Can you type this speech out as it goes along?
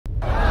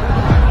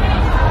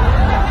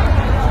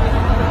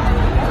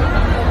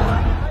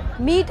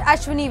Meet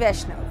Ashwini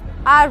Vaishnaw,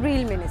 our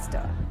real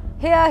minister.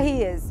 Here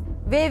he is,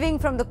 waving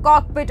from the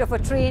cockpit of a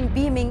train,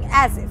 beaming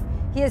as if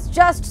he has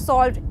just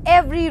solved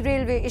every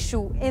railway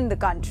issue in the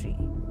country.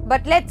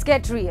 But let's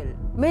get real.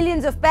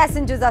 Millions of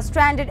passengers are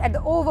stranded at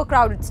the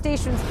overcrowded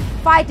stations,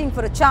 fighting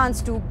for a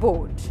chance to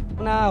board.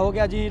 ना हो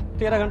गया जी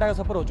 13 घंटा का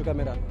सफर हो चुका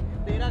मेरा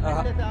 13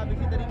 घंटे से आप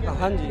इसी तरीके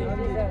हाँ जी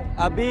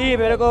अभी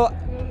मेरे को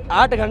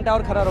 8 घंटा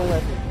और खड़ा रहूँगा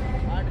ऐसे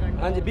 8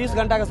 घंटे हाँ जी 20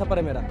 घंटा का सफर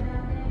है मेरा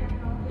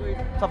तो इस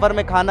सफर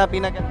में खाना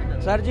पीना कैसे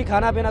करते सर जी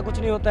खाना पीना कुछ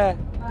नहीं होता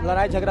है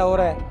लड़ाई झगड़ा हो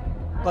रहा है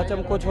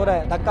कचम कुछ हो रहा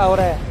है धक्का हो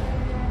रहा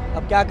है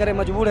अब क्या करें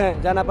मजबूर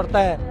हैं जाना पड़ता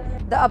है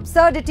The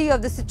absurdity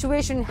of the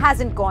situation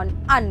hasn't gone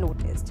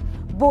unnoticed.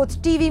 Both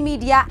TV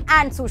media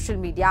and social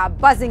media are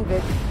buzzing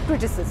with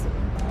criticism.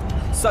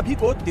 सभी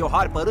को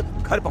त्योहार पर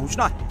घर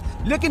पहुंचना है,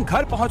 लेकिन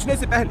घर पहुंचने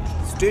से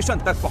पहले स्टेशन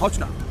तक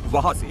पहुंचना,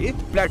 वहां से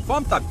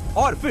प्लेटफॉर्म तक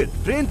और फिर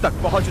ट्रेन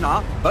तक पहुंचना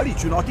बड़ी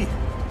चुनौती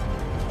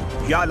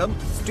है। ये आलम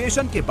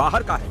स्टेशन के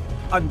बाहर का है।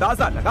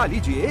 अंदाजा लगा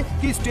लीजिए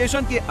कि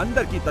स्टेशन के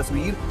अंदर की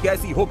तस्वीर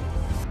कैसी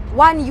होगी।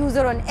 One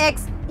user on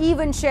X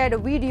even shared a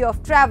video of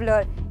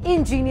traveler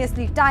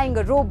ingeniously tying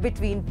a rope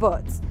between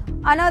berths.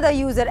 Another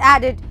user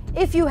added,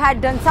 if you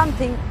had done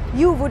something,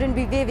 you wouldn't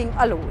be waving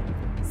alone.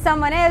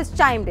 Someone else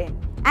chimed in.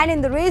 And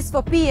in the race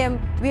for PM,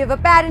 we have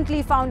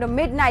apparently found a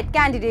midnight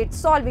candidate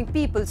solving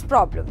people's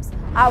problems,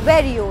 our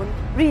very own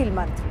real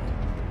Mantri.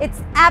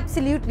 It's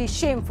absolutely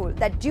shameful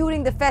that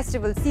during the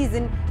festival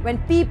season, when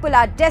people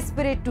are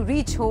desperate to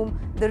reach home,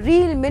 the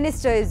real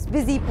minister is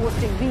busy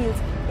posting reels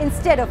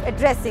instead of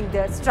addressing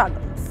their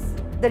struggles.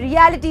 The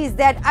reality is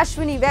that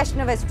Ashwini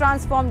Vaishnaw has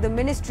transformed the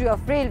Ministry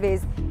of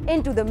Railways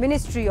into the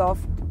Ministry of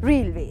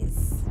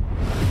Railways.